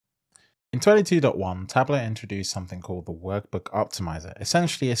In 22.1, Tableau introduced something called the Workbook Optimiser,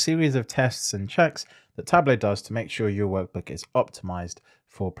 essentially a series of tests and checks that Tableau does to make sure your workbook is optimized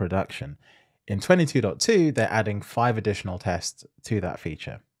for production. In 22.2, they're adding 5 additional tests to that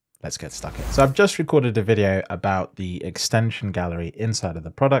feature. Let's get stuck in. So I've just recorded a video about the extension gallery inside of the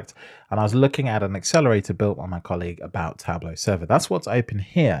product, and I was looking at an accelerator built by my colleague about Tableau Server. That's what's open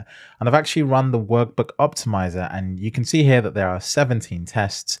here. And I've actually run the Workbook Optimiser, and you can see here that there are 17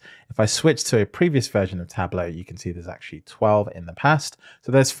 tests. If I switch to a previous version of Tableau, you can see there's actually 12 in the past.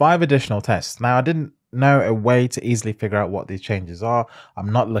 So there's 5 additional tests. Now, I didn't know a way to easily figure out what these changes are.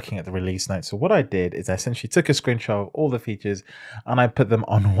 I'm not looking at the release notes. So what I did is I essentially took a screenshot of all the features and I put them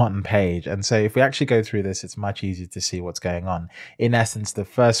on one page. And so if we actually go through this, it's much easier to see what's going on. In essence, the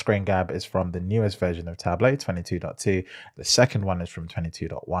first screen grab is from the newest version of Tableau, 22.2. The second one is from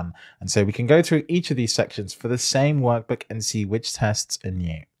 22.1. And so we can go through each of these sections for the same workbook and see which tests are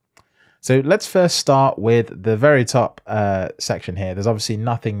new. So let's first start with the very top section here. There's obviously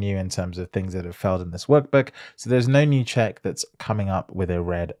nothing new in terms of things that have failed in this workbook. So there's no new check that's coming up with a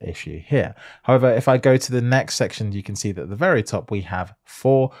red issue here. However, if I go to the next section, you can see that at the very top we have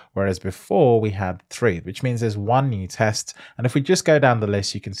 4, whereas before we had 3, which means there's 1 new test. And if we just go down the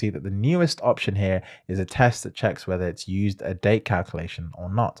list, you can see that the newest option here is a test that checks whether it's used a date calculation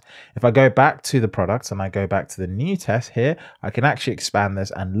or not. If I go back to the product and I go back to the new test here, I can actually expand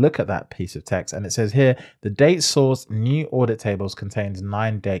this and look at that piece of text, and it says here the date source new audit tables contains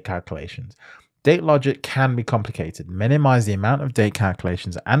 9 date calculations. Date logic can be complicated. Minimize the amount of date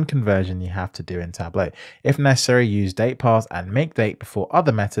calculations and conversion you have to do in Tableau. If necessary, use date path and make date before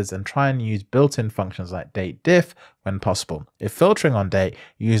other methods, and try and use built-in functions like date diff when possible. If filtering on date,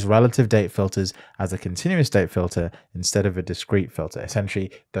 use relative date filters as a continuous date filter instead of a discrete filter.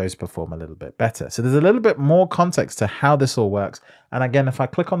 Essentially, those perform a little bit better. So there's a little bit more context to how this all works. And again, if I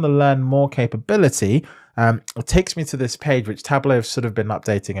click on the Learn More capability, it takes me to this page, which Tableau have sort of been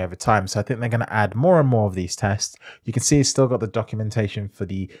updating over time. So I think they're going to add more and more of these tests. You can see it's still got the documentation for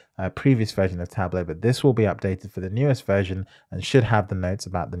the previous version of Tableau, but this will be updated for the newest version and should have the notes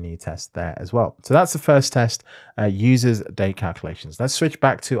about the new test there as well. So that's the first test, uses date calculations. Let's switch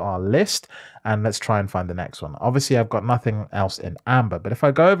back to our list and let's try and find the next one. Obviously, I've got nothing else in amber, but if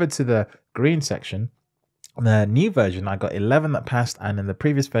I go over to the green section, the new version, I got 11 that passed, and in the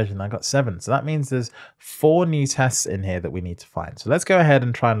previous version, I got 7. So that means there's 4 new tests in here that we need to find. So let's go ahead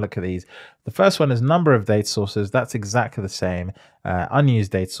and try and look at these. The first one is number of data sources. That's exactly the same.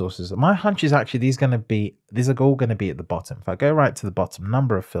 Unused data sources. My hunch is actually these are all going to be at the bottom. If I go right to the bottom,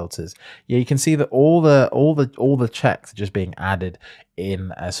 number of filters, yeah, you can see that all the checks are just being added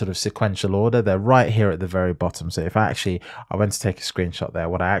in a sort of sequential order. They're right here at the very bottom. So if I went to take a screenshot there,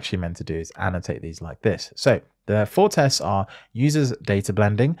 what I actually meant to do is annotate these like this. So the 4 tests are users data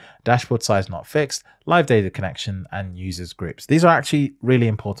blending, dashboard size not fixed, live data connection, and users groups. These are actually really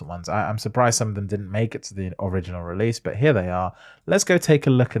important ones. I'm surprised some of them didn't make it to the original release, but here they are. Let's go take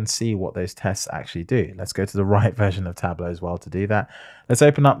a look and see what those tests actually do. Let's go to the right version of Tableau as well to do that. Let's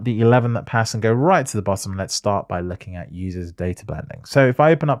open up the 11 that pass and go right to the bottom. Let's start by looking at users data blending. So if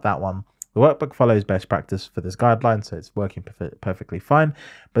I open up that one, the workbook follows best practice for this guideline, so it's working perfectly fine.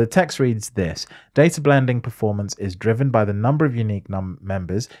 But the text reads this: data blending performance is driven by the number of unique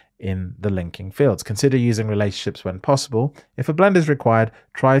members in the linking fields. Consider using relationships when possible. If a blend is required,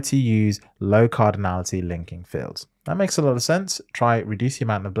 try to use low cardinality linking fields. That makes a lot of sense. Try reduce the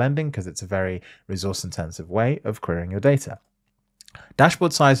amount of blending because it's a very resource intensive way of querying your data.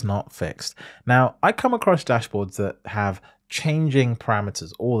 Dashboard size not fixed. Now, I come across dashboards that have changing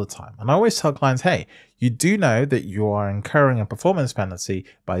parameters all the time. And I always tell clients, hey, you do know that you are incurring a performance penalty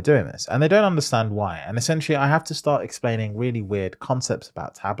by doing this. And they don't understand why. And essentially, I have to start explaining really weird concepts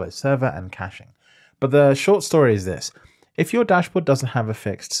about Tableau Server and caching. But the short story is this: if your dashboard doesn't have a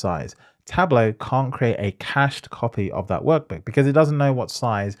fixed size, Tableau can't create a cached copy of that workbook because it doesn't know what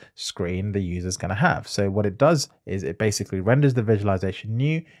size screen the user is going to have. So what it does is it basically renders the visualization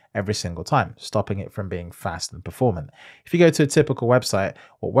new every single time, stopping it from being fast and performant. If you go to a typical website,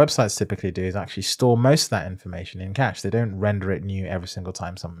 what websites typically do is actually store most of that information in cache. They don't render it new every single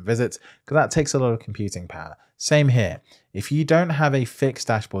time someone visits because that takes a lot of computing power. Same here. If you don't have a fixed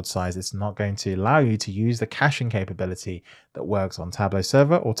dashboard size, it's not going to allow you to use the caching capability that works on Tableau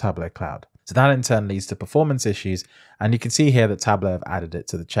Server or Tableau Cloud. So that in turn leads to performance issues. And you can see here that Tableau have added it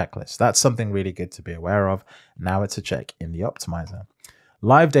to the checklist. That's something really good to be aware of. Now it's a check in the optimizer.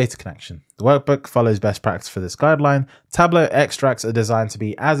 Live data connection. The workbook follows best practice for this guideline. Tableau extracts are designed to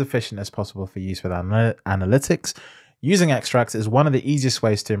be as efficient as possible for use with analytics. Using extracts is one of the easiest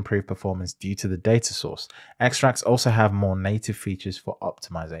ways to improve performance due to the data source. Extracts also have more native features for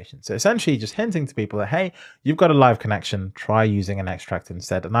optimization. So essentially just hinting to people that, hey, you've got a live connection, try using an extract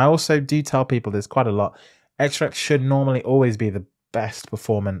instead. And I also do tell people this quite a lot. Extracts should normally always be the best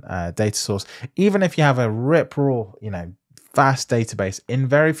performing data source, even if you have a rip-raw, fast database. In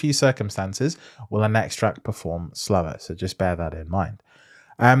very few circumstances will an extract perform slower. So just bear that in mind.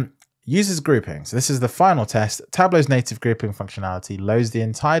 Uses grouping. So this is the final test. Tableau's native grouping functionality loads the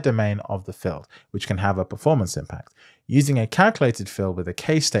entire domain of the field, which can have a performance impact. Using a calculated field with a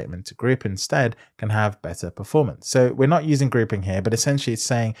case statement to group instead can have better performance. So we're not using grouping here, but essentially it's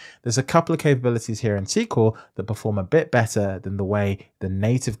saying there's a couple of capabilities here in SQL that perform a bit better than the way the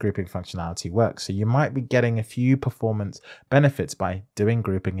native grouping functionality works. So you might be getting a few performance benefits by doing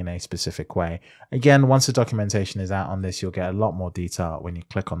grouping in a specific way. Again, once the documentation is out on this, you'll get a lot more detail when you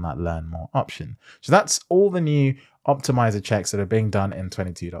click on that Learn More option. So that's all the new optimizer checks that are being done in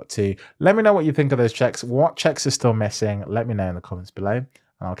 22.2. Let me know what you think of those checks. What checks are still missing? Let me know in the comments below, and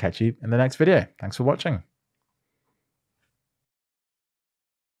I'll catch you in the next video. Thanks for watching.